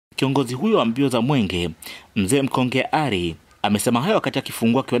Kiongozi huyo wa mbio za Mwenge, Mzee Mkongeari, amesema hayo wakati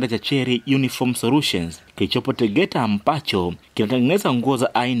akifungua kiwanda cha Sheria Uniform Solutions kilichopo Tegeta ambacho kinatengeneza nguo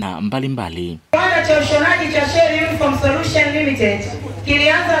za aina mbalimbali. Kiwanda cha ushonaji cha Sheria Uniform Solutions Limited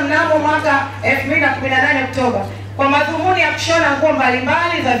kilianza mnamo mwaka 2018 Oktoba kwa madhumuni ya kushona nguo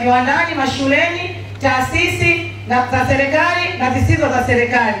mbalimbali za viwandani, mashuleni, taasisi na za serikali na zisizo za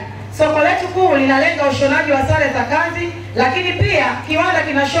serikali. Soko letu kuu linalenga ushonaji wa sare za kazi, lakini pia kiwanda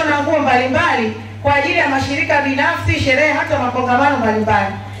kinashona nguo mbalimbali kwa ajili ya mashirika binafsi, sherehe, hata makongamano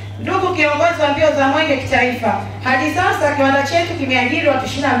mbalimbali. Ndugu kiongozi wa mbio za Mwenge kitaifa, hadi sasa kiwanda chetu kimeajiri watu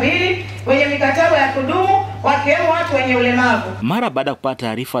 22 wenye mikataba ya kudumu, wakiwemo watu wenye ulemavu. Mara baada ya kupata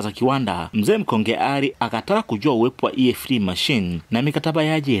taarifa za kiwanda, Mzee Mkongeari akataka kujua uwepo wa EFD machine na mikataba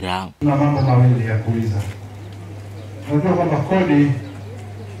ya ajira. Kuna mambo mawili ya kuuliza. Unajua kwamba kodi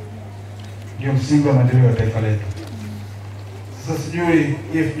ndio msingi wa maendeleo ya taifa letu. Sasa sijui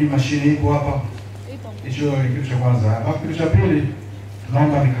EFD machine ipo hapa. Hicho kitu cha kwanza. Alafu kitu cha pili,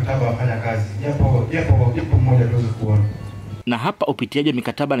 tunaomba mikataba wafanya kazi. Japo mmoja tuweze kuona. Na hapa upitiaji wa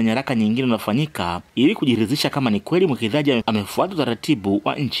mikataba na nyaraka nyingine unafanyika ili kujiridhisha kama ni kweli mwekezaji amefuata utaratibu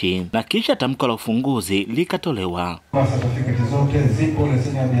wa nchi, na kisha tamko la ufunguzi likatolewa. Certificate zote zipo,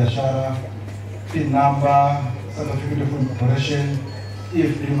 leseni ya biashara, PIN number, certificate of incorporation,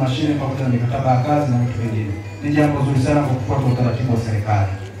 EFD machine pamoja na mikataba ya kazi na vitu vingine. Ni jambo zuri sana kwa kufuata utaratibu wa serikali.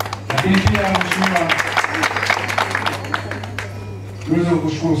 Lakini pia mheshimiwa, tuweze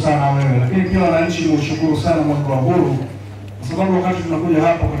kukushukuru sana wewe, lakini pia wananchi mshukuru sana Mwenge wa Uhuru, kwa sababu wakati tunakuja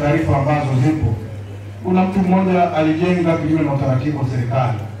hapa kwa taarifa ambazo zipo, kuna mtu mmoja alijenga kinyume na utaratibu wa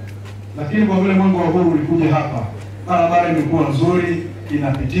serikali. Lakini kwa vile Mwenge wa Uhuru ulikuja hapa, barabara imekuwa nzuri,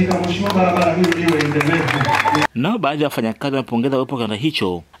 inapitika. Mheshimiwa, barabara hii iwe endelevu. Nao baadhi ya wafanyakazi wamepongeza uwepo wa kiwanda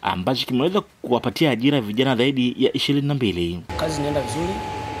hicho ambacho kimeweza kuwapatia ajira vijana zaidi ya 22. Kazi inaenda vizuri,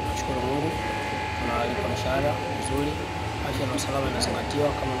 nashukuru Mungu. Tunalipa mshahara vizuri, afya na usalama inazingatiwa.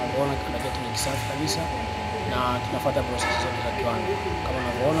 Kama unavyoona kiwanda chetu ni kisafi kabisa na tunafuata process zote za kiwanda. Kama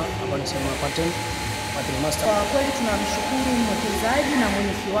unavyoona hapa ni sema pattern master. Kwa kweli tunamshukuru mwekezaji na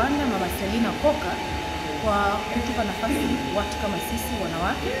mwenye kiwanda Mama Selina Koka kwa kutupa nafasi watu kama sisi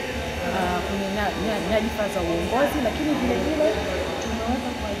wanawake kwenye nyadhifa za uongozi, lakini vile vile tumeweza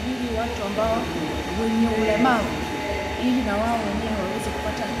kuajiri watu ambao wenye ulemavu ili na wao wenyewe waweze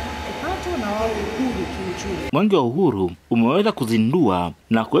kupata kipato na wao uhuru kiuchumi. Mwenge wa Uhuru umeweza kuzindua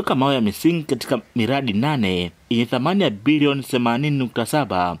na kuweka mawe ya misingi katika miradi 8 yenye thamani ya bilioni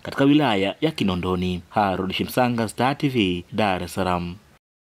 80.7 katika wilaya ya Kinondoni. Harudi Shimsanga, Star TV, Dar es Salaam.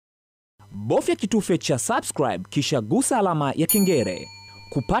 Bofya kitufe cha subscribe kisha gusa alama ya kengele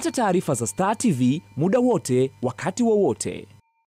kupata taarifa za Star TV muda wote, wakati wowote.